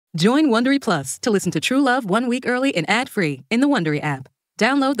Join Wondery Plus to listen to True Love 1 week early and ad-free in the Wondery app.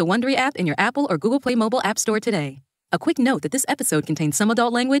 Download the Wondery app in your Apple or Google Play mobile app store today. A quick note that this episode contains some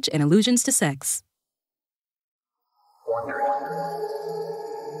adult language and allusions to sex.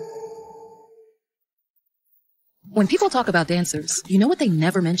 When people talk about dancers, you know what they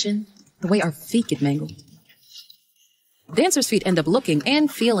never mention? The way our feet get mangled. Dancers' feet end up looking and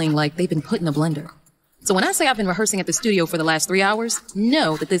feeling like they've been put in a blender. So when I say I've been rehearsing at the studio for the last 3 hours,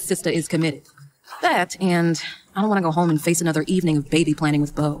 know that this sister is committed. That, and I don't want to go home and face another evening of baby planning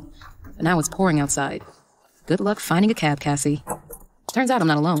with Beau. But now it's pouring outside. Good luck finding a cab, Cassie. Turns out I'm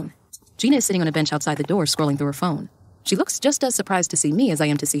not alone. Gina is sitting on a bench outside the door scrolling through her phone. She looks just as surprised to see me as I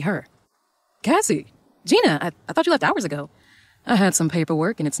am to see her. Cassie! Gina, I thought you left hours ago. I had some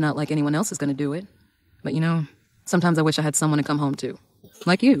paperwork, and it's not like anyone else is going to do it. But sometimes I wish I had someone to come home to.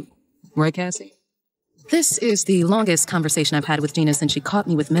 Like you. Right, Cassie? This is the longest conversation I've had with Gina since she caught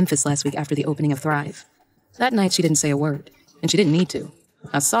me with Memphis last week after the opening of Thrive. That night, she didn't say a word, and she didn't need to.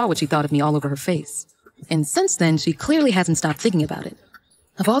 I saw what she thought of me all over her face. And since then, she clearly hasn't stopped thinking about it.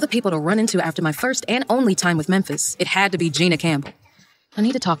 Of all the people to run into after my first and only time with Memphis, it had to be Gina Campbell. I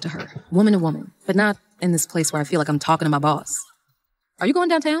need to talk to her, woman to woman, but not in this place where I feel like I'm talking to my boss. Are you going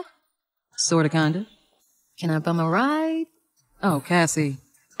downtown? Sorta, kinda. Can I bum a ride? Oh, Cassie.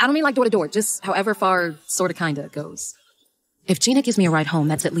 I don't mean like door to door, just however far sorta kinda goes. If Gina gives me a ride home,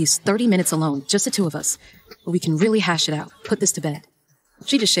 that's at least 30 minutes alone, just the two of us. But we can really hash it out, put this to bed.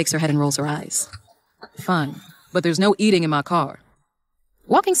 She just shakes her head and rolls her eyes. Fine, but there's no eating in my car.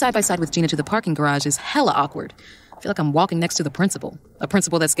 Walking side by side with Gina to the parking garage is hella awkward. I feel like I'm walking next to the principal. A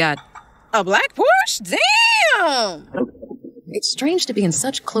principal that's got a black Porsche? Damn! It's strange to be in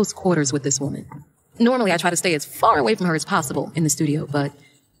such close quarters with this woman. Normally, I try to stay as far away from her as possible in the studio, but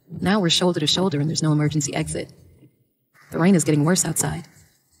now we're shoulder to shoulder and there's no emergency exit. The rain is getting worse outside.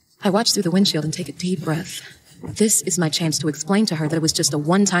 I watch through the windshield and take a deep breath. This is my chance to explain to her that it was just a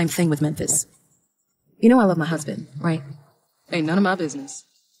one-time thing with Memphis. You know I love my husband, right? Ain't none of my business.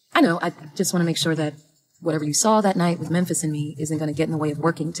 I know, I just want to make sure that whatever you saw that night with Memphis and me isn't going to get in the way of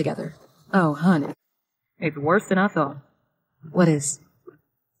working together. Oh, honey. It's worse than I thought. What is?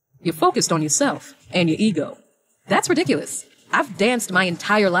 You're focused on yourself and your ego. That's ridiculous. I've danced my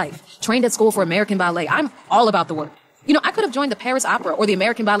entire life, trained at school for American ballet. I'm all about the work. I could have joined the Paris Opera or the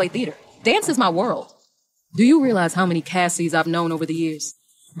American Ballet Theater. Dance is my world. Do you realize how many Cassis I've known over the years?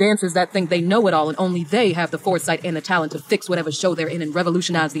 Dancers that think they know it all and only they have the foresight and the talent to fix whatever show they're in and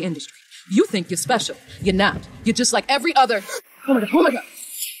revolutionize the industry. You think you're special. You're not. You're just like every other... Oh my God, oh my God.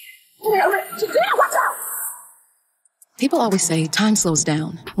 Watch out! People always say time slows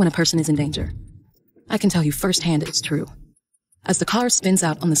down when a person is in danger. I can tell you firsthand it's true. As the car spins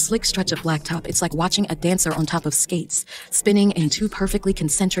out on the slick stretch of blacktop, it's like watching a dancer on top of skates, spinning in two perfectly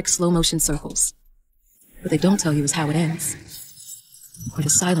concentric slow-motion circles. What they don't tell you is how it ends. Or the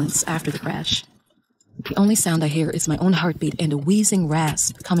silence after the crash. The only sound I hear is my own heartbeat and a wheezing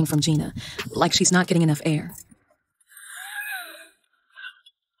rasp coming from Gina, like she's not getting enough air.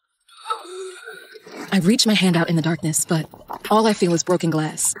 I reach my hand out in the darkness, but all I feel is broken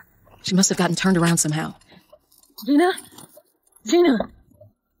glass. She must have gotten turned around somehow. Gina? Gina!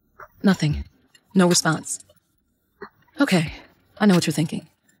 Nothing. No response. Okay, I know what you're thinking.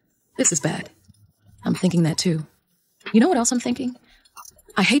 This is bad. I'm thinking that too. You know what else I'm thinking?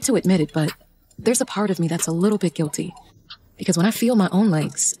 I hate to admit it, but there's a part of me that's a little bit guilty. Because when I feel my own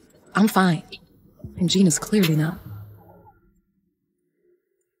legs, I'm fine. And Gina's clearly not.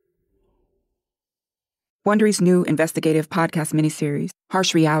 Wondery's new investigative podcast miniseries,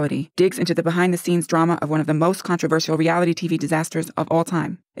 Harsh Reality, digs into the behind-the-scenes drama of one of the most controversial reality TV disasters of all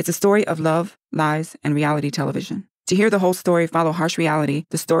time. It's a story of love, lies, and reality television. To hear the whole story, follow Harsh Reality,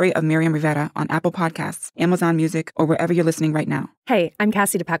 the story of Miriam Rivera on Apple Podcasts, Amazon Music, or wherever you're listening right now. Hey, I'm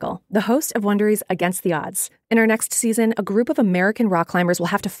Cassi DePeckle, the host of Wondery's Against the Odds. In our next season, a group of American rock climbers will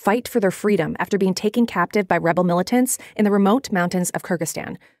have to fight for their freedom after being taken captive by rebel militants in the remote mountains of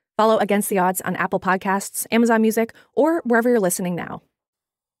Kyrgyzstan. Follow Against the Odds on Apple Podcasts, Amazon Music, or wherever you're listening now.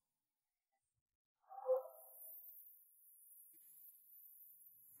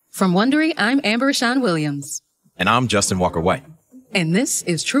 From Wondery, I'm Amber Rashawn Williams. And I'm Justin Walker-White. And this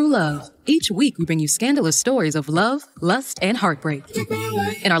is True Love. Each week, we bring you scandalous stories of love, lust, and heartbreak.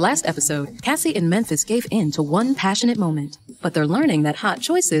 In our last episode, Cassi and Memphis gave in to one passionate moment, but they're learning that hot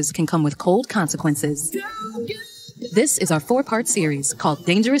choices can come with cold consequences. This is our 4-part series called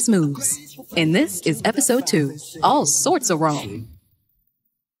Dangerous Moves. And this is episode 2, All Sorts of Wrong.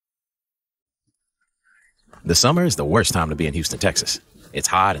 The summer is the worst time to be in Houston, Texas. It's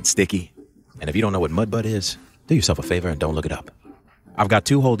hot and sticky. And if you don't know what mudbutt is, do yourself a favor and don't look it up. I've got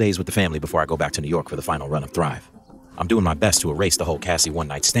 2 whole days with the family before I go back to New York for the final run of Thrive. I'm doing my best to erase the whole Cassi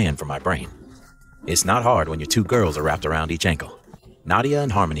one-night stand from my brain. It's not hard when your 2 girls are wrapped around each ankle. Nadia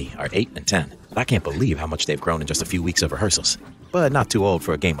and Harmony are 8 and 10. I can't believe how much they've grown in just a few weeks of rehearsals. But not too old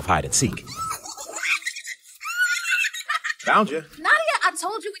for a game of hide and seek. Found you. Nadia, I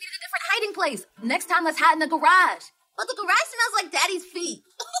told you we needed a different hiding place. Next time, let's hide in the garage. But the garage smells like Daddy's feet.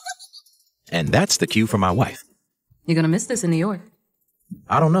 And that's the cue for my wife. You're gonna miss this in New York.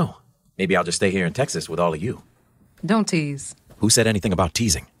 I don't know. Maybe I'll just stay here in Texas with all of you. Don't tease. Who said anything about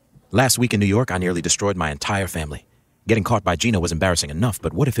teasing? Last week in New York, I nearly destroyed my entire family. Getting caught by Gina was embarrassing enough,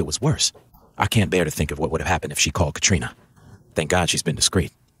 but what if it was worse? I can't bear to think of what would have happened if she called Katrina. Thank God she's been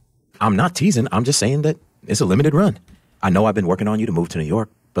discreet. I'm not teasing, I'm just saying that it's a limited run. I know I've been working on you to move to New York,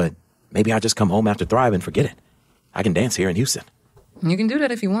 but maybe I'll just come home after Thrive and forget it. I can dance here in Houston. You can do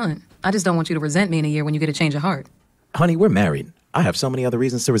that if you want. I just don't want you to resent me in a year when you get a change of heart. Honey, we're married. I have so many other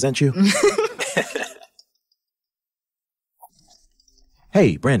reasons to resent you.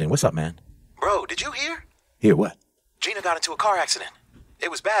 Hey, Brandon, what's up, man? Bro, did you hear? Hear what? Gina got into a car accident.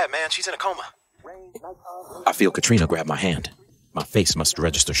 It was bad, man. She's in a coma. I feel Katrina grab my hand. My face must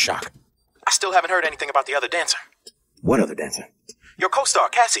register shock. I still haven't heard anything about the other dancer. What other dancer? Your co-star,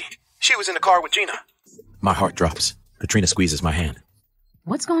 Cassi. She was in the car with Gina. My heart drops. Katrina squeezes my hand.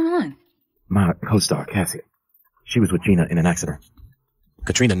 What's going on? My co-star, Cassi. She was with Gina in an accident.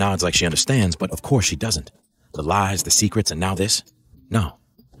 Katrina nods like she understands, but of course she doesn't. The lies, the secrets, and now this? No,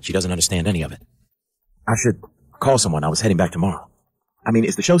 she doesn't understand any of it. I should call someone. I was heading back tomorrow. I mean,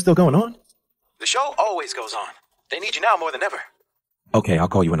 is the show still going on? The show always goes on. They need you now more than ever. Okay, I'll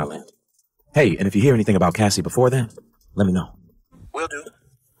call you when I land. Hey, and if you hear anything about Cassi before then, let me know. Will do.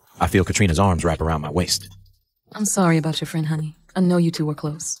 I feel Katrina's arms wrap around my waist. I'm sorry about your friend, honey. I know you two were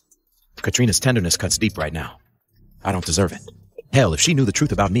close. Katrina's tenderness cuts deep right now. I don't deserve it. Hell, if she knew the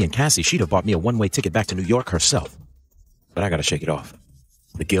truth about me and Cassi, she'd have bought me a one-way ticket back to New York herself. But I gotta shake it off.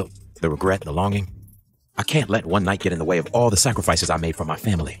 The guilt, the regret, the longing. I can't let one night get in the way of all the sacrifices I made for my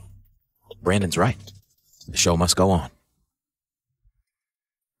family. Brandon's right. The show must go on.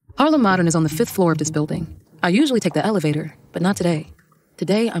 Harlem Modern is on the 5th floor of this building. I usually take the elevator, but not today.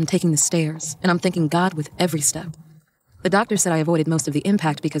 Today, I'm taking the stairs, and I'm thanking God with every step. The doctor said I avoided most of the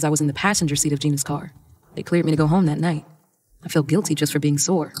impact because I was in the passenger seat of Gina's car. They cleared me to go home that night. I feel guilty just for being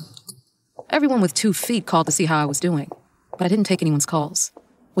sore. Everyone with 2 feet called to see how I was doing, but I didn't take anyone's calls.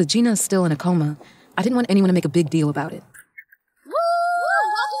 With Gina still in a coma, I didn't want anyone to make a big deal about it.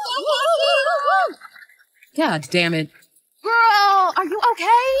 God damn it. Girl, are you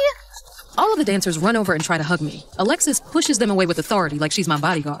okay? All of the dancers run over and try to hug me. Alexis pushes them away with authority like she's my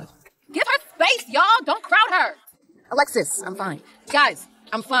bodyguard. Give her space, y'all. Don't crowd her. Alexis, I'm fine. Guys,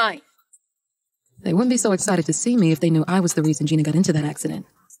 I'm fine. They wouldn't be so excited to see me if they knew I was the reason Gina got into that accident.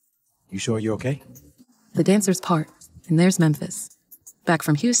 You sure you're okay? The dancers part, and there's Memphis. Back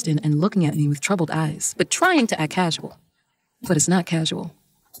from Houston and looking at me with troubled eyes, but trying to act casual. But it's not casual.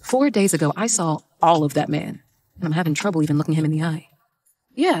 4 days ago, I saw all of that man, and I'm having trouble even looking him in the eye.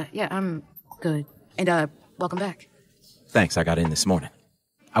 Yeah, I'm good. And, welcome back. Thanks, I got in this morning.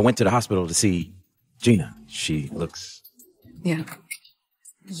 I went to the hospital to see Gina. She looks... Yeah.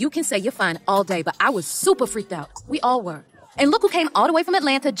 You can say you're fine all day, but I was super freaked out. We all were. And look who came all the way from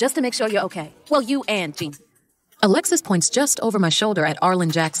Atlanta just to make sure you're okay. Well, you and Gina. Alexis points just over my shoulder at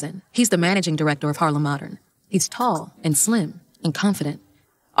Arlen Jackson. He's the managing director of Harlem Modern. He's tall and slim and confident.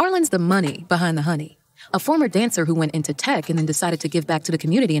 Arlen's the money behind the honey. A former dancer who went into tech and then decided to give back to the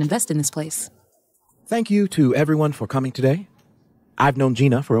community and invest in this place. Thank you to everyone for coming today. I've known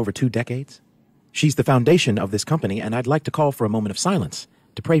Gina for over 2 decades. She's the foundation of this company, and I'd like to call for a moment of silence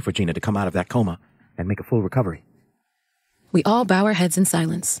to pray for Gina to come out of that coma and make a full recovery. We all bow our heads in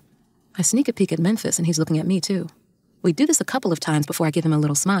silence. I sneak a peek at Memphis, and he's looking at me, too. We do this a couple of times before I give him a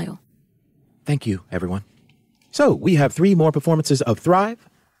little smile. Thank you, everyone. So, we have 3 more performances of Thrive.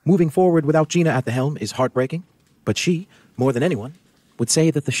 Moving forward without Gina at the helm is heartbreaking, but she, more than anyone, would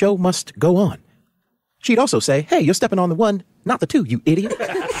say that the show must go on. She'd also say, hey, you're stepping on the 1, not the 2, you idiot.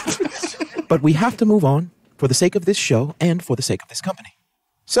 But we have to move on for the sake of this show and for the sake of this company.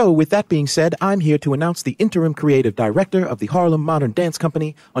 So, with that being said, I'm here to announce the interim creative director of the Harlem Modern Dance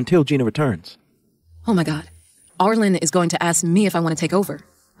Company until Gina returns. Oh my God. Arlen is going to ask me if I want to take over.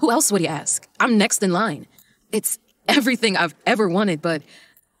 Who else would he ask? I'm next in line. It's everything I've ever wanted, but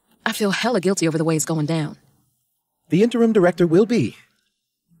I feel hella guilty over the way it's going down. The interim director will be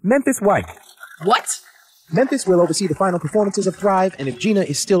Memphis White. What? Memphis will oversee the final performances of Thrive, and if Gina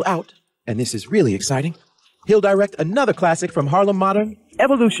is still out, and this is really exciting, he'll direct another classic from Harlem Modern,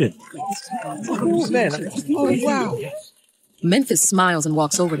 Evolution. Oh, man. Oh, wow. Memphis smiles and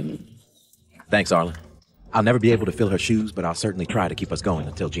walks over to me. Thanks, Arlen. I'll never be able to fill her shoes, but I'll certainly try to keep us going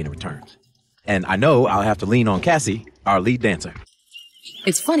until Gina returns. And I know I'll have to lean on Cassi, our lead dancer.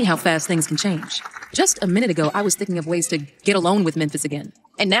 It's funny how fast things can change. Just a minute ago, I was thinking of ways to get alone with Memphis again.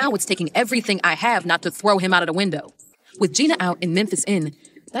 And now it's taking everything I have not to throw him out of the window. With Gina out and Memphis in,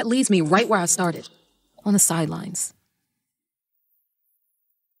 that leaves me right where I started, on the sidelines.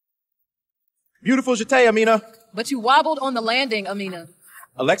 Beautiful jeté, Amina. But you wobbled on the landing, Amina.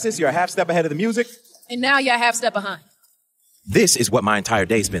 Alexis, you're a half step ahead of the music. And now you're a half step behind. This is what my entire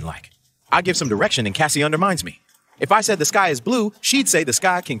day's been like. I give some direction and Cassi undermines me. If I said the sky is blue, she'd say the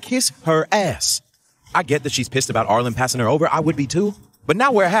sky can kiss her ass. I get that she's pissed about Arlen passing her over. I would be too. But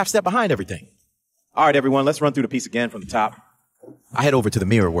now we're a half step behind everything. All right, everyone, let's run through the piece again from the top. I head over to the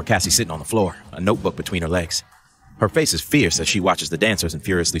mirror where Cassi's sitting on the floor, a notebook between her legs. Her face is fierce as she watches the dancers and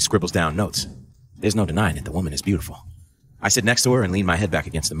furiously scribbles down notes. There's no denying it, the woman is beautiful. I sit next to her and lean my head back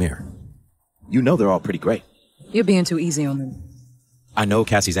against the mirror. You know they're all pretty great. You're being too easy on them. I know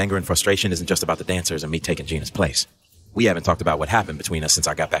Cassi's anger and frustration isn't just about the dancers and me taking Gina's place. We haven't talked about what happened between us since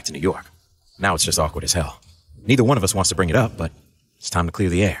I got back to New York. Now it's just awkward as hell. Neither one of us wants to bring it up, but it's time to clear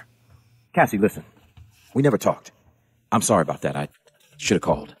the air. Cassi, listen. We never talked. I'm sorry about that. I should have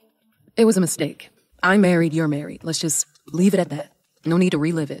called. It was a mistake. I'm married, you're married. Let's just leave it at that. No need to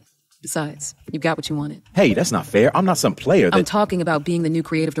relive it. Besides, you got what you wanted. Hey, that's not fair. I'm not some player that... I'm talking about being the new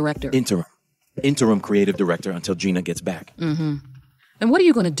creative director. Interim creative director until Gina gets back. Mm-hmm. And what are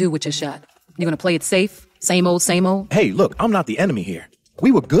you going to do with your shot? You going to play it safe? Same old, same old? Hey, look, I'm not the enemy here.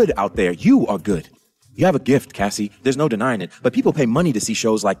 We were good out there. You are good. You have a gift, Cassi. There's no denying it. But people pay money to see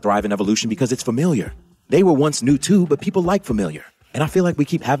shows like Thrive and Evolution because it's familiar. They were once new too, but people like familiar. And I feel like we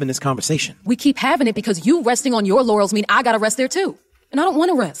keep having this conversation. We keep having it because you resting on your laurels mean I gotta rest there too. And I don't want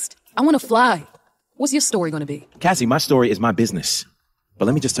to rest. I want to fly. What's your story going to be? Cassi, my story is my business. But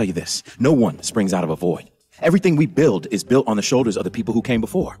let me just tell you this. No one springs out of a void. Everything we build is built on the shoulders of the people who came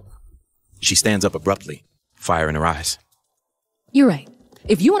before. She stands up abruptly, fire in her eyes. You're right.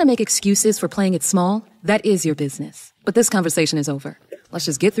 If you want to make excuses for playing it small, that is your business. But this conversation is over. Let's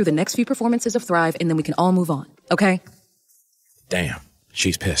just get through the next few performances of Thrive and then we can all move on, okay? Damn,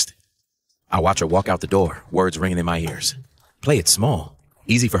 she's pissed. I watch her walk out the door, words ringing in my ears. Play it small.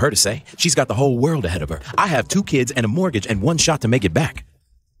 Easy for her to say. She's got the whole world ahead of her. I have 2 kids and a mortgage and 1 shot to make it back.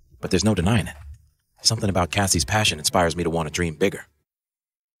 But there's no denying it. Something about Cassi's passion inspires me to want to dream bigger.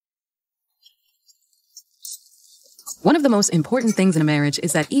 One of the most important things in a marriage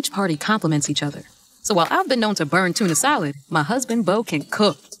is that each party complements each other. So while I've been known to burn tuna salad, my husband, Bo, can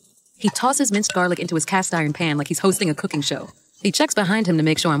cook. He tosses minced garlic into his cast iron pan like he's hosting a cooking show. He checks behind him to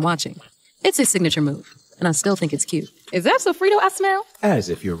make sure I'm watching. It's his signature move, and I still think it's cute. Is that sofrito I smell? As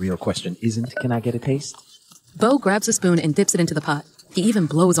if your real question isn't, can I get a taste? Bo grabs a spoon and dips it into the pot. He even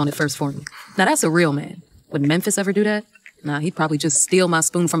blows on it first for me. Now that's a real man. Would Memphis ever do that? Nah, he'd probably just steal my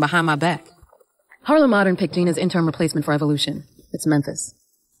spoon from behind my back. Harlem Modern picked Gina's interim replacement for Evolution. It's Memphis.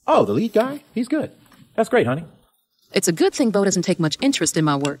 Oh, the lead guy? He's good. That's great, honey. It's a good thing Bo doesn't take much interest in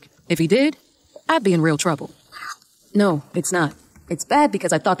my work. If he did, I'd be in real trouble. No, it's not. It's bad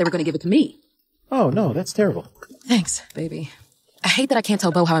because I thought they were going to give it to me. Oh, no, that's terrible. Thanks, baby. I hate that I can't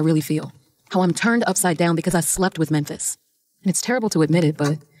tell Bo how I really feel. How I'm turned upside down because I slept with Memphis. And it's terrible to admit it,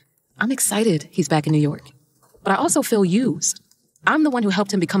 but I'm excited he's back in New York. But I also feel used. I'm the one who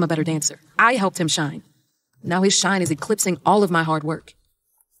helped him become a better dancer. I helped him shine. Now his shine is eclipsing all of my hard work.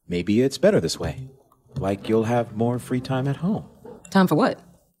 Maybe it's better this way. Like you'll have more free time at home. Time for what?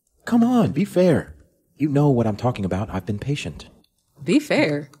 Come on, be fair. You know what I'm talking about. I've been patient. Be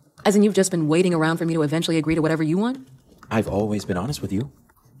fair? As in you've just been waiting around for me to eventually agree to whatever you want? I've always been honest with you.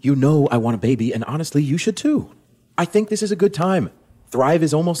 You know I want a baby, and honestly, you should too. I think this is a good time. Thrive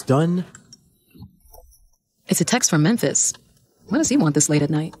is almost done. It's a text from Memphis. Why does he want this late at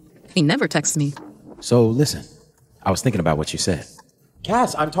night? He never texts me. So listen, I was thinking about what you said.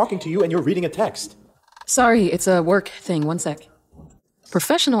 Cass, I'm talking to you and you're reading a text. Sorry, it's a work thing. 1 sec.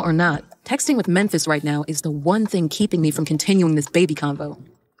 Professional or not, texting with Memphis right now is the one thing keeping me from continuing this baby convo.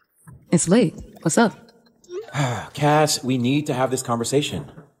 It's late. What's up? Cass, we need to have this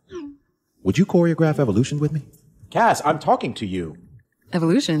conversation. Would you choreograph Evolution with me? Cass, I'm talking to you.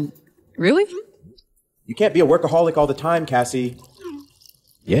 Evolution? Really? You can't be a workaholic all the time, Cassi.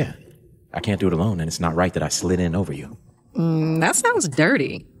 Yeah, I can't do it alone, and it's not right that I slid in over you. That sounds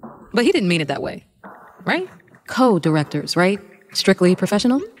dirty. But he didn't mean it that way. Right? Co-directors, right? Strictly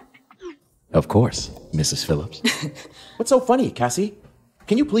professional? Of course, Mrs. Phillips. What's so funny, Cassi?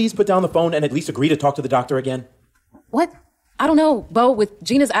 Can you please put down the phone and at least agree to talk to the doctor again? What? I don't know, Bo, with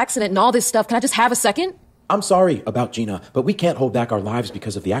Gina's accident and all this stuff, can I just have a second? I'm sorry about Gina, but we can't hold back our lives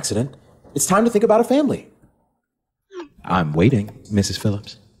because of the accident. It's time to think about a family. I'm waiting, Mrs.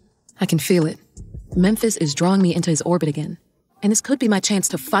 Phillips. I can feel it. Memphis is drawing me into his orbit again. And this could be my chance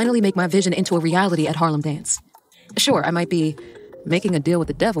to finally make my vision into a reality at Harlem Dance. Sure, I might be making a deal with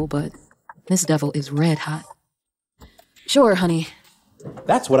the devil, but this devil is red hot. Sure, honey.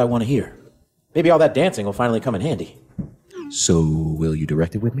 That's what I want to hear. Maybe all that dancing will finally come in handy. So, will you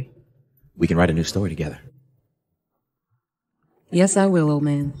direct it with me? We can write a new story together. Yes, I will, old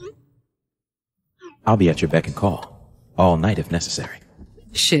man. I'll be at your beck and call. All night if necessary.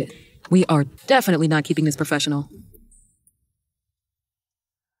 Shit. We are definitely not keeping this professional.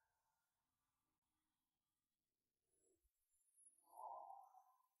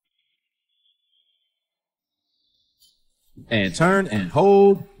 And turn and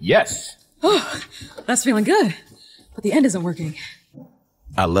hold. Yes. Oh, that's feeling good. But the end isn't working.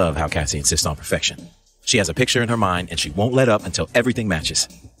 I love how Cassi insists on perfection. She has a picture in her mind and she won't let up until everything matches.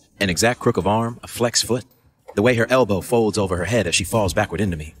 An exact crook of arm, a flex foot, the way her elbow folds over her head as she falls backward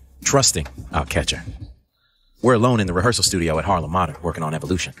into me, trusting I'll catch her. We're alone in the rehearsal studio at Harlem Modern working on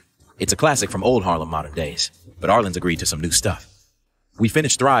Evolution. It's a classic from old Harlem Modern days, but Arlen's agreed to some new stuff. We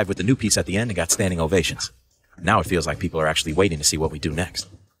finished Thrive with the new piece at the end and got standing ovations. Now it feels like people are actually waiting to see what we do next.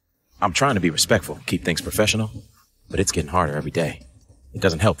 I'm trying to be respectful, keep things professional, but it's getting harder every day. It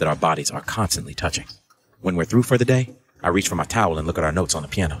doesn't help that our bodies are constantly touching. When we're through for the day, I reach for my towel and look at our notes on the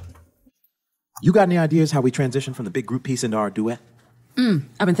piano. You got any ideas how we transition from the big group piece into our duet?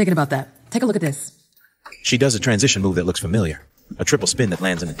 I've been thinking about that. Take a look at this. She does a transition move that looks familiar, a triple spin that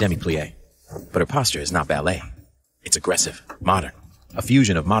lands in a demi-plie. But her posture is not ballet. It's aggressive, modern, a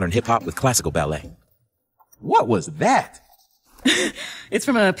fusion of modern hip-hop with classical ballet. What was that? It's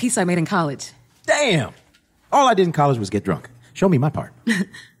from a piece I made in college. Damn! All I did in college was get drunk. Show me my part.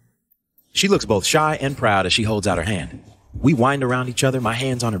 She looks both shy and proud as she holds out her hand. We wind around each other, my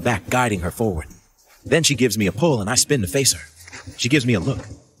hands on her back, guiding her forward. Then she gives me a pull and I spin to face her. She gives me a look.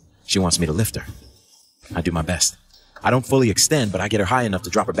 She wants me to lift her. I do my best. I don't fully extend, but I get her high enough to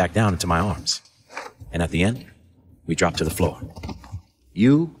drop her back down into my arms. And at the end, we drop to the floor.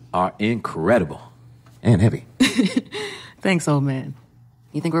 You are incredible. And heavy. Thanks, old man.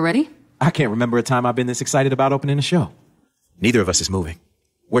 You think we're ready? I can't remember a time I've been this excited about opening a show. Neither of us is moving.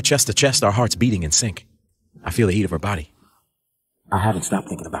 We're chest to chest, our hearts beating in sync. I feel the heat of her body. I haven't stopped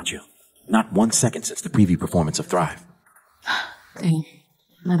thinking about you. Not 1 second since the preview performance of Thrive. Dang,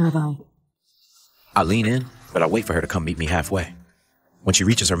 neither have I. I lean in, but I wait for her to come meet me halfway. When she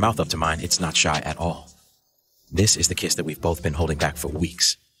reaches her mouth up to mine, it's not shy at all. This is the kiss that we've both been holding back for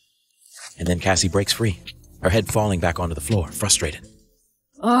weeks. And then Cassi breaks free, her head falling back onto the floor, frustrated.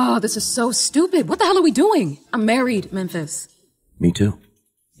 Oh, this is so stupid. What the hell are we doing? I'm married, Memphis. Me too.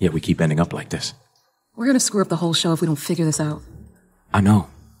 Yet we keep ending up like this. We're gonna screw up the whole show if we don't figure this out. I know,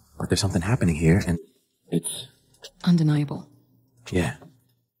 but there's something happening here, and it's... undeniable. Yeah.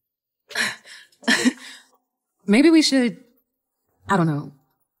 Maybe we should, I don't know,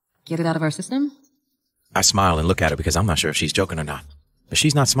 get it out of our system? I smile and look at her because I'm not sure if she's joking or not. But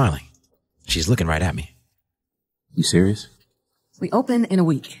she's not smiling. She's looking right at me. You serious? We open in a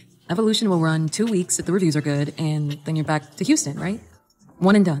week. Evolution will run 2 weeks if the reviews are good, and then you're back to Houston, right?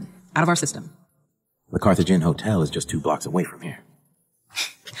 One and done. Out of our system. The Carthage Inn Hotel is just 2 blocks away from here.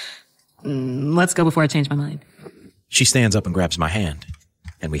 Let's go before I change my mind. She stands up and grabs my hand,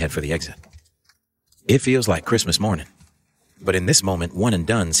 and we head for the exit. It feels like Christmas morning. But in this moment, one and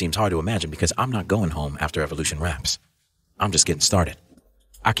done seems hard to imagine because I'm not going home after Evolution wraps. I'm just getting started.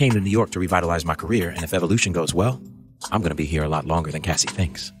 I came to New York to revitalize my career, and if Evolution goes well, I'm going to be here a lot longer than Cassi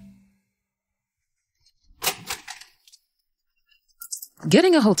thinks.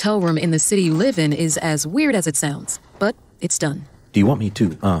 Getting a hotel room in the city you live in is as weird as it sounds, but it's done. Do you want me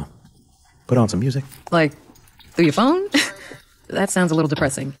to, put on some music? Like, through your phone? That sounds a little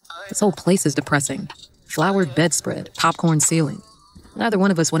depressing. This whole place is depressing. Flowered bedspread, popcorn ceiling. Neither one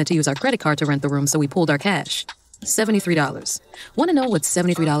of us wanted to use our credit card to rent the room, so we pulled our cash. $73. Want to know what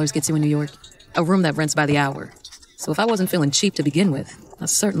 $73 gets you in New York? A room that rents by the hour. So if I wasn't feeling cheap to begin with, I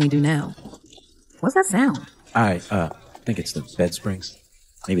certainly do now. What's that sound? I think it's the bed springs.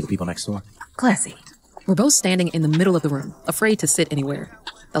 Maybe the people next door. Classy. We're both standing in the middle of the room, afraid to sit anywhere.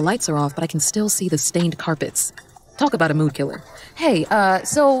 The lights are off, but I can still see the stained carpets. Talk about a mood killer. Hey,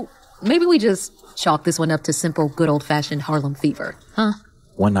 so maybe we just chalk this one up to simple, good old-fashioned Harlem fever, huh?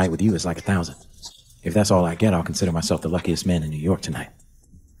 One night with you is like 1,000. If that's all I get, I'll consider myself the luckiest man in New York tonight.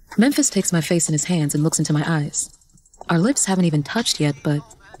 Memphis takes my face in his hands and looks into my eyes. Our lips haven't even touched yet, but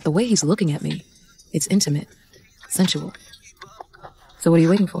the way he's looking at me, it's intimate, sensual. So what are you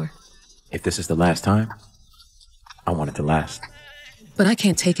waiting for? If this is the last time, I want it to last. But I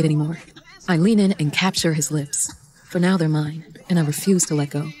can't take it anymore. I lean in and capture his lips. For now they're mine, and I refuse to let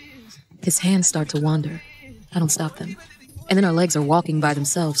go. His hands start to wander. I don't stop them. And then our legs are walking by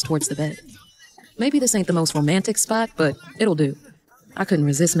themselves towards the bed. Maybe this ain't the most romantic spot, but it'll do. I couldn't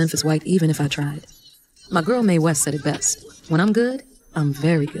resist Memphis White even if I tried. My girl Mae West said it best. When I'm good, I'm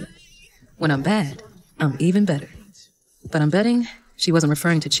very good. When I'm bad, I'm even better. But I'm betting she wasn't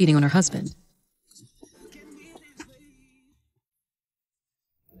referring to cheating on her husband.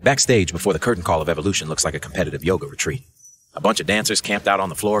 Backstage before the curtain call of Evolution looks like a competitive yoga retreat. A bunch of dancers camped out on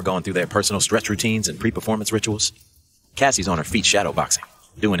the floor going through their personal stretch routines and pre-performance rituals. Cassie's on her feet shadowboxing,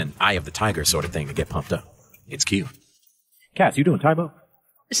 doing an eye of the tiger sort of thing to get pumped up. It's cute. Cass, you doing Taibo?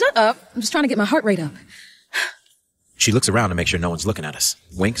 Shut up. I'm just trying to get my heart rate up. She looks around to make sure no one's looking at us,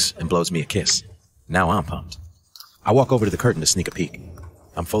 winks, and blows me a kiss. Now I'm pumped. I walk over to the curtain to sneak a peek.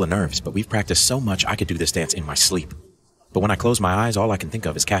 I'm full of nerves, but we've practiced so much I could do this dance in my sleep. But when I close my eyes, all I can think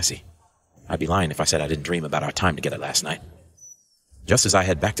of is Cassi. I'd be lying if I said I didn't dream about our time together last night. Just as I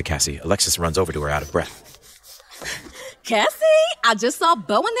head back to Cassi, Alexis runs over to her out of breath. Cassi, I just saw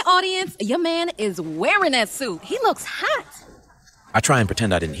Bo in the audience. Your man is wearing that suit. He looks hot. I try and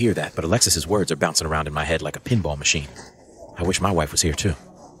pretend I didn't hear that, but Alexis's words are bouncing around in my head like a pinball machine. I wish my wife was here too.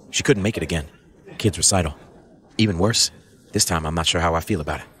 She couldn't make it again. Kids' recital. Even worse, this time I'm not sure how I feel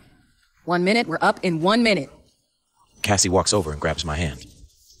about it. 1 minute, we're up in 1 minute. Cassi walks over and grabs my hand.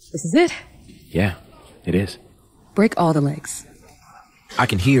 This is it. Yeah, it is. Break all the legs. I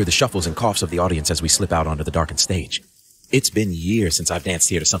can hear the shuffles and coughs of the audience as we slip out onto the darkened stage. It's been years since I've danced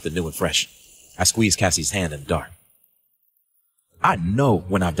here to something new and fresh. I squeeze Cassie's hand in the dark. I know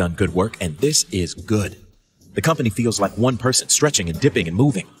when I've done good work, and this is good. The company feels like one person, stretching and dipping and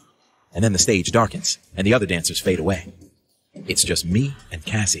moving. And then the stage darkens, and the other dancers fade away. It's just me and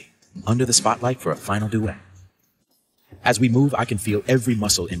Cassi, under the spotlight for a final duet. As we move, I can feel every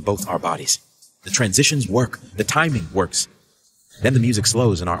muscle in both our bodies. The transitions work. The timing works. Then the music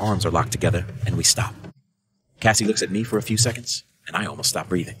slows and our arms are locked together, and we stop. Cassi looks at me for a few seconds, and I almost stop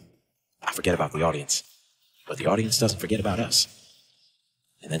breathing. I forget about the audience, but the audience doesn't forget about us.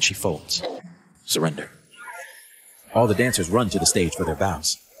 And then she folds. Surrender. All the dancers run to the stage for their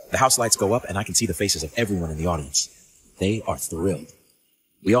bows. The house lights go up, and I can see the faces of everyone in the audience. They are thrilled.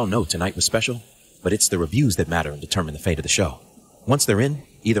 We all know tonight was special, but it's the reviews that matter and determine the fate of the show. Once they're in,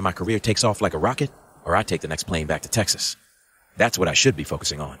 either my career takes off like a rocket, or I take the next plane back to Texas. That's what I should be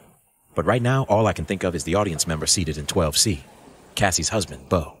focusing on. But right now, all I can think of is the audience member seated in 12C, Cassie's husband,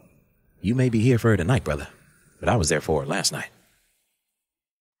 Bo. You may be here for her tonight, brother, but I was there for her last night.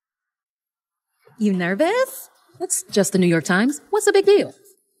 You nervous? It's just the New York Times. What's the big deal?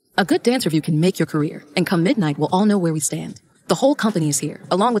 A good dance review can make your career, and come midnight, we'll all know where we stand. The whole company is here,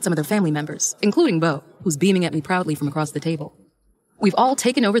 along with some of their family members, including Bo, who's beaming at me proudly from across the table. We've all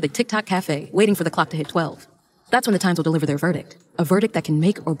taken over the TikTok cafe, waiting for the clock to hit 12. That's when the Times will deliver their verdict, a verdict that can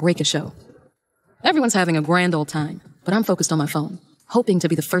make or break a show. Everyone's having a grand old time, but I'm focused on my phone, hoping to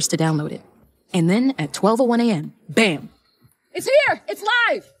be the first to download it. And then at 12:01 a.m., bam! It's here! It's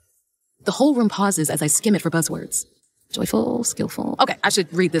live! The whole room pauses as I skim it for buzzwords. Joyful, skillful. Okay, I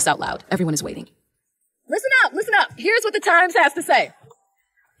should read this out loud. Everyone is waiting. Listen up. Here's what the Times has to say.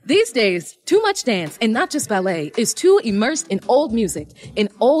 These days, too much dance, and not just ballet, is too immersed in old music, in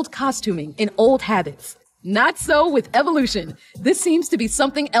old costuming, in old habits. Not so with Evolution. This seems to be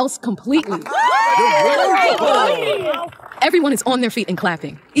something else completely. Everyone is on their feet and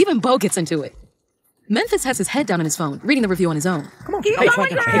clapping. Even Bo gets into it. Memphis has his head down on his phone, reading the review on his own. Come on. Keep going,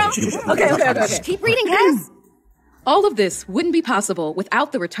 girl. Okay. Keep reading, Cass. All of this wouldn't be possible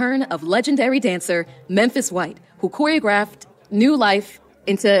without the return of legendary dancer Memphis White, who choreographed new life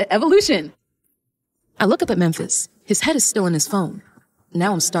into Evolution. I look up at Memphis. His head is still in his phone.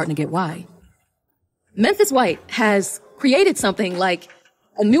 Now I'm starting to get why. Memphis White has created something like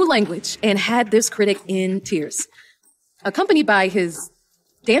a new language and had this critic in tears. Accompanied by his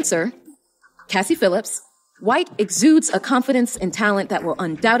dancer, Cassi Phillips, White exudes a confidence and talent that will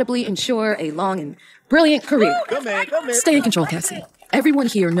undoubtedly ensure a long and brilliant career. Come in. Stay in control, Cassi. Everyone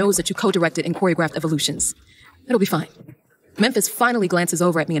here knows that you co-directed and choreographed Evolutions. It'll be fine. Memphis finally glances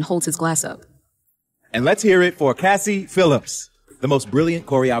over at me and holds his glass up. And let's hear it for Cassi Phillips, the most brilliant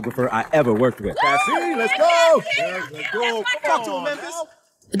choreographer I ever worked with. Cassi, let's go. Let's go. Talk to him, Memphis.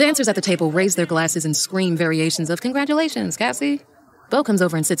 The dancers at the table raise their glasses and scream variations of congratulations, Cassi. Bo comes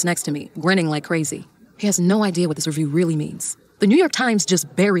over and sits next to me, grinning like crazy. He has no idea what this review really means. The New York Times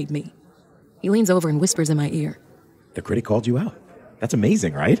just buried me. He leans over and whispers in my ear. The critic called you out. That's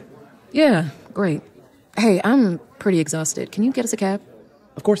amazing, right? Yeah, great. Hey, I'm pretty exhausted. Can you get us a cab?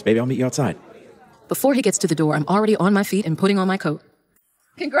 Of course, baby. I'll meet you outside. Before he gets to the door, I'm already on my feet and putting on my coat.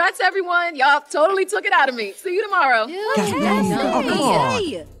 Congrats, everyone. Y'all totally took it out of me. See you tomorrow.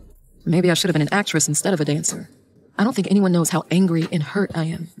 Maybe I should have been an actress instead of a dancer. I don't think anyone knows how angry and hurt I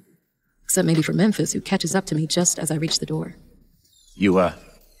am. Except maybe for Memphis, who catches up to me just as I reach the door. You,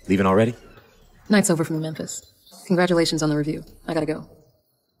 leaving already? Night's over for me, Memphis. Congratulations on the review. I gotta go.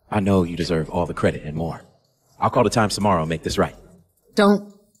 I know you deserve all the credit and more. I'll call the Times tomorrow and make this right. Don't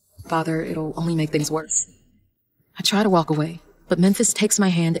bother. It'll only make things worse. I try to walk away, but Memphis takes my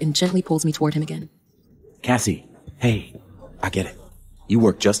hand and gently pulls me toward him again. Cassie, hey, I get it. You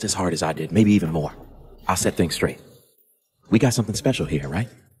worked just as hard as I did, maybe even more. I'll set things straight. We got something special here, right?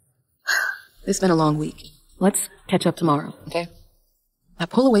 It's been a long week. Let's catch up tomorrow, okay? I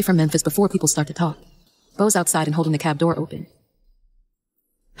pull away from Memphis before people start to talk. Bo's outside and holding the cab door open.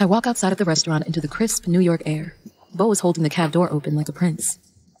 I walk outside of the restaurant into the crisp New York air. Bo is holding the cab door open like a prince.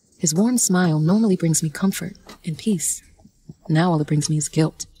 His warm smile normally brings me comfort and peace. Now all it brings me is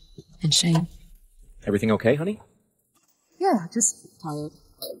guilt and shame. Everything okay, honey? Yeah, just tired.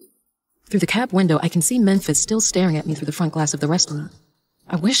 Through the cab window, I can see Memphis still staring at me through the front glass of the restaurant.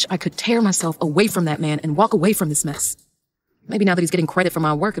 I wish I could tear myself away from that man and walk away from this mess. Maybe now that he's getting credit for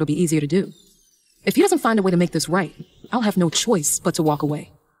my work, it'll be easier to do. If he doesn't find a way to make this right, I'll have no choice but to walk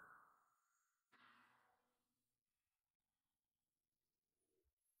away.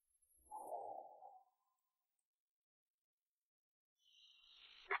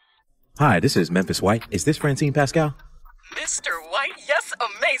 Hi, this is Memphis White. Is this Francine Pascal? Mr. White, yes,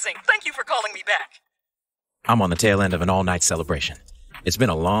 amazing. Thank you for calling me back. I'm on the tail end of an all-night celebration. It's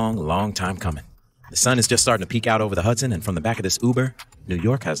been a long, long time coming. The sun is just starting to peek out over the Hudson, and from the back of this Uber, New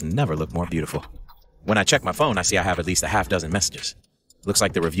York has never looked more beautiful. When I check my phone, I see I have at least a half dozen messages. Looks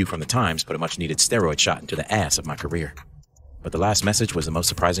like the review from the Times put a much-needed steroid shot into the ass of my career. But the last message was the most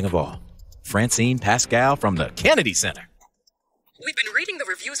surprising of all. Francine Pascal from the Kennedy Center. We've been reading the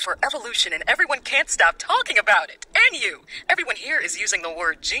reviews for Evolution, and everyone can't stop talking about it. And you. Everyone here is using the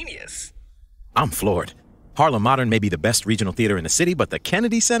word genius. I'm floored. Harlem Modern may be the best regional theater in the city, but the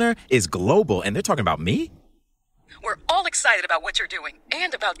Kennedy Center is global, and they're talking about me? We're all excited about what you're doing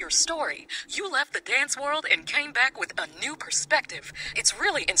and about your story. You left the dance world and came back with a new perspective. It's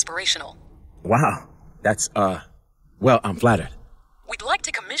really inspirational. Wow. That's, well, I'm flattered. We'd like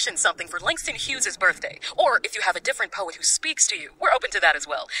to commission something for Langston Hughes' birthday. Or if you have a different poet who speaks to you, we're open to that as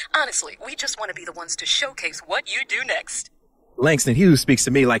well. Honestly, we just want to be the ones to showcase what you do next. Langston Hughes speaks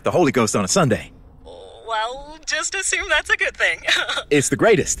to me like the Holy Ghost on a Sunday. Well, just assume that's a good thing. It's the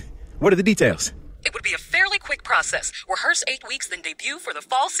greatest. What are the details? It would be a fairly quick process. Rehearse 8 weeks, then debut for the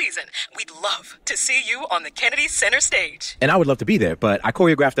fall season. We'd love to see you on the Kennedy Center stage. And I would love to be there, but I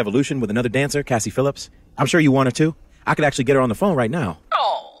choreographed Evolution with another dancer, Cassi Phillips. I'm sure you want her too. I could actually get her on the phone right now.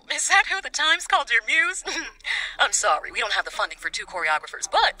 Oh, is that who the Times called your muse? I'm sorry, we don't have the funding for 2 choreographers,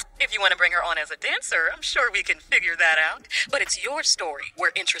 but if you want to bring her on as a dancer, I'm sure we can figure that out. But it's your story we're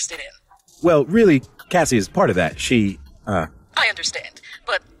interested in. Well, really, Cassie is part of that. I understand,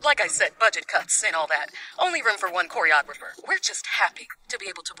 but like I said, budget cuts and all that. Only room for 1 choreographer. We're just happy to be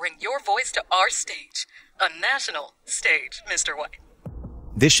able to bring your voice to our stage. A national stage, Mr. White.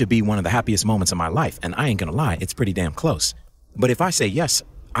 This should be one of the happiest moments of my life, and I ain't gonna lie, it's pretty damn close. But if I say yes,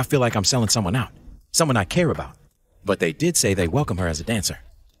 I feel like I'm selling someone out, someone I care about. But they did say they welcome her as a dancer.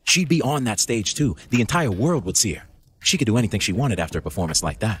 She'd be on that stage too. The entire world would see her. She could do anything she wanted after a performance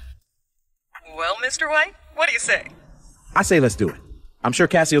like that. Well, Mr. White, what do you say? I say let's do it. I'm sure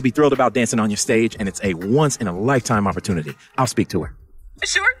Cassie will be thrilled about dancing on your stage, and it's a once-in-a-lifetime opportunity. I'll speak to her.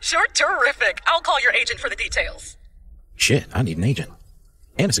 Sure, terrific. I'll call your agent for the details. Shit, I need an agent.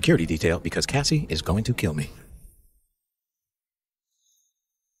 And a security detail, because Cassie is going to kill me.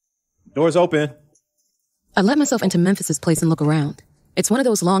 Doors open. I let myself into Memphis's place and look around. It's one of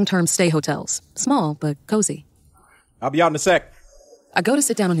those long-term stay hotels. Small, but cozy. I'll be out in a sec. I go to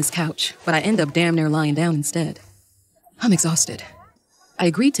sit down on his couch, but I end up damn near lying down instead. I'm exhausted. I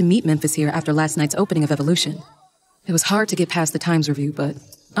agreed to meet Memphis here after last night's opening of Evolution. It was hard to get past the Times review, but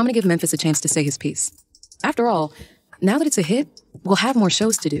I'm gonna give Memphis a chance to say his piece. After all, now that it's a hit, we'll have more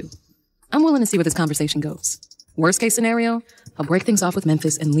shows to do. I'm willing to see where this conversation goes. Worst case scenario, I'll break things off with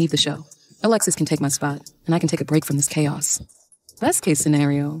Memphis and leave the show. Alexis can take my spot, and I can take a break from this chaos. Best case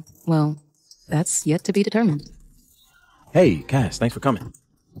scenario, well, that's yet to be determined. Hey, Cass, thanks for coming.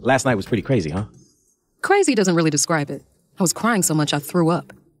 Last night was pretty crazy, huh? Crazy doesn't really describe it. I was crying so much I threw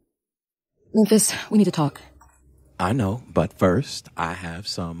up. Memphis, we need to talk. I know, but first, I have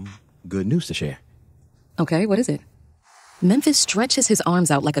some good news to share. Okay, what is it? Memphis stretches his arms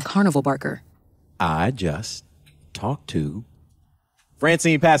out like a carnival barker. I just talked to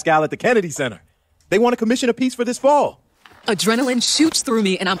Francine Pascal at the Kennedy Center. They want to commission a piece for this fall. Adrenaline shoots through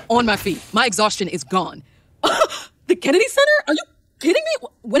me and I'm on my feet. My exhaustion is gone. The Kennedy Center? Are you kidding me?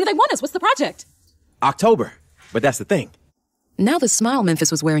 When do they want us? What's the project? October. But that's the thing. Now the smile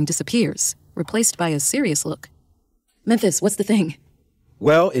Memphis was wearing disappears, replaced by a serious look. Memphis, what's the thing?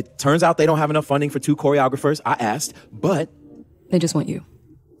 Well, it turns out they don't have enough funding for 2 choreographers. I asked, but... They just want you.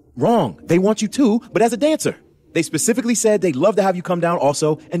 Wrong. They want you too, but as a dancer. They specifically said they'd love to have you come down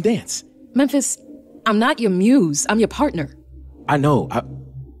also and dance. Memphis, I'm not your muse. I'm your partner. I know.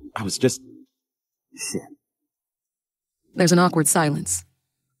 I was just... Shit. There's an awkward silence.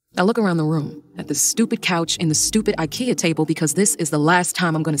 I look around the room, at the stupid couch and the stupid IKEA table because this is the last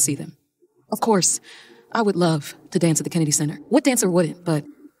time I'm going to see them. Of course, I would love to dance at the Kennedy Center. What dancer wouldn't? But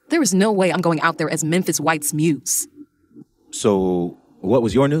there is no way I'm going out there as Memphis White's muse. So, what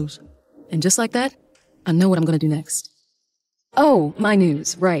was your news? And just like that, I know what I'm going to do next. Oh, my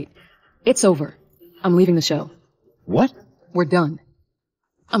news, right. It's over. I'm leaving the show. What? We're done.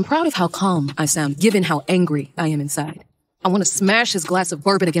 I'm proud of how calm I sound, given how angry I am inside. I want to smash his glass of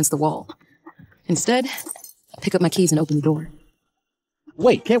bourbon against the wall. Instead, I pick up my keys and open the door.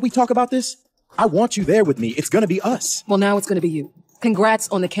 Wait, can't we talk about this? I want you there with me. It's gonna be us. Well, now it's gonna be you. Congrats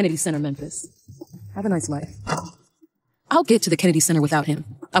on the Kennedy Center, Memphis. Have a nice life. I'll get to the Kennedy Center without him.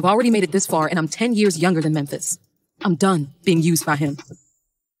 I've already made it this far, and I'm 10 years younger than Memphis. I'm done being used by him.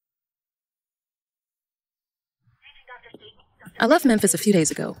 I left Memphis a few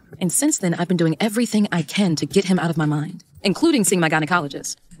days ago, and since then I've been doing everything I can to get him out of my mind, including seeing my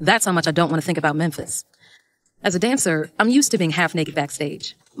gynecologist. That's how much I don't want to think about Memphis. As a dancer, I'm used to being half naked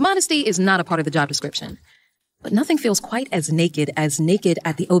backstage. Modesty is not a part of the job description. But nothing feels quite as naked at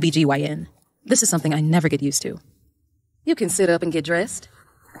the OBGYN. This is something I never get used to. You can sit up and get dressed.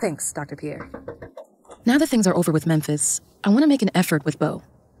 Thanks, Dr. Pierre. Now that things are over with Memphis, I want to make an effort with Beau.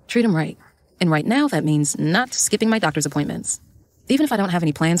 Treat him right. And right now, that means not skipping my doctor's appointments. Even if I don't have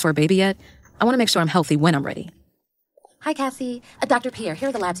any plans for a baby yet, I want to make sure I'm healthy when I'm ready. Hi, Cassie. Dr. Pierre, here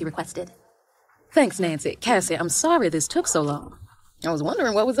are the labs you requested. Thanks, Nancy. Cassie, I'm sorry this took so long. I was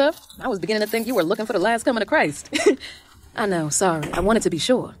wondering what was up. I was beginning to think you were looking for the last coming of Christ. I know, sorry. I wanted to be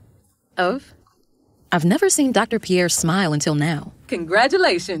sure. Of? I've never seen Dr. Pierre smile until now.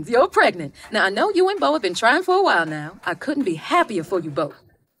 Congratulations, you're pregnant. Now, I know you and Beau have been trying for a while now. I couldn't be happier for you both.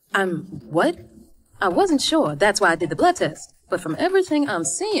 What? I wasn't sure. That's why I did the blood test. But from everything I'm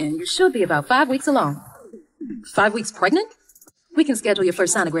seeing, you should be about 5 weeks along. 5 weeks pregnant? We can schedule your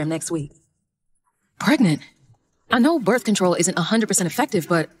first sonogram next week. Pregnant? I know birth control isn't 100% effective,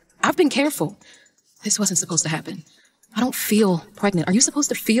 but I've been careful. This wasn't supposed to happen. I don't feel pregnant. Are you supposed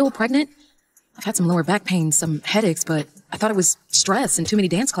to feel pregnant? I've had some lower back pain, some headaches, but I thought it was stress and too many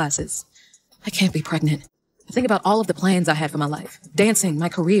dance classes. I can't be pregnant. I think about all of the plans I had for my life. Dancing, my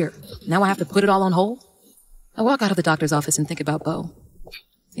career. Now I have to put it all on hold? I walk out of the doctor's office and think about Beau.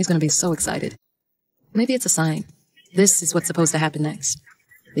 He's going to be so excited. Maybe it's a sign. This is what's supposed to happen next.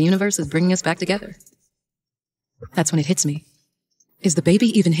 The universe is bringing us back together. That's when it hits me. Is the baby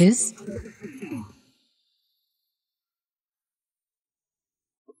even his?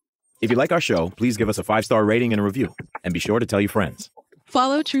 If you like our show, please give us a 5-star rating and a review. And be sure to tell your friends.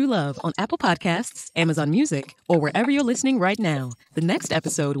 Follow True Love on Apple Podcasts, Amazon Music, or wherever you're listening right now. The next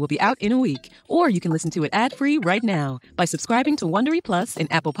episode will be out in a week, or you can listen to it ad-free right now by subscribing to Wondery Plus in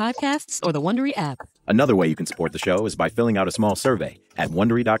Apple Podcasts or the Wondery app. Another way you can support the show is by filling out a small survey at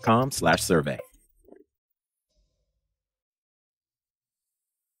Wondery.com/survey.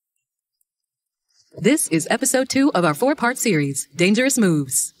 This is episode 2 of our 4-part series, Dangerous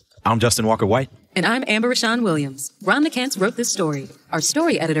Moves. I'm Justin Walker White. And I'm Amber Rashawn Williams. Ron McCants wrote this story. Our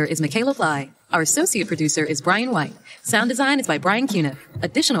story editor is Michaela Fly. Our associate producer is Brian White. Sound design is by Brian Cuniff.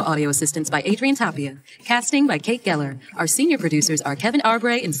 Additional audio assistance by Adrian Tapia. Casting by Kate Geller. Our senior producers are Kevin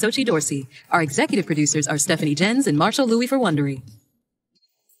Arbray and Sochi Dorsey. Our executive producers are Stephanie Jens and Marshall Louis for Wondery.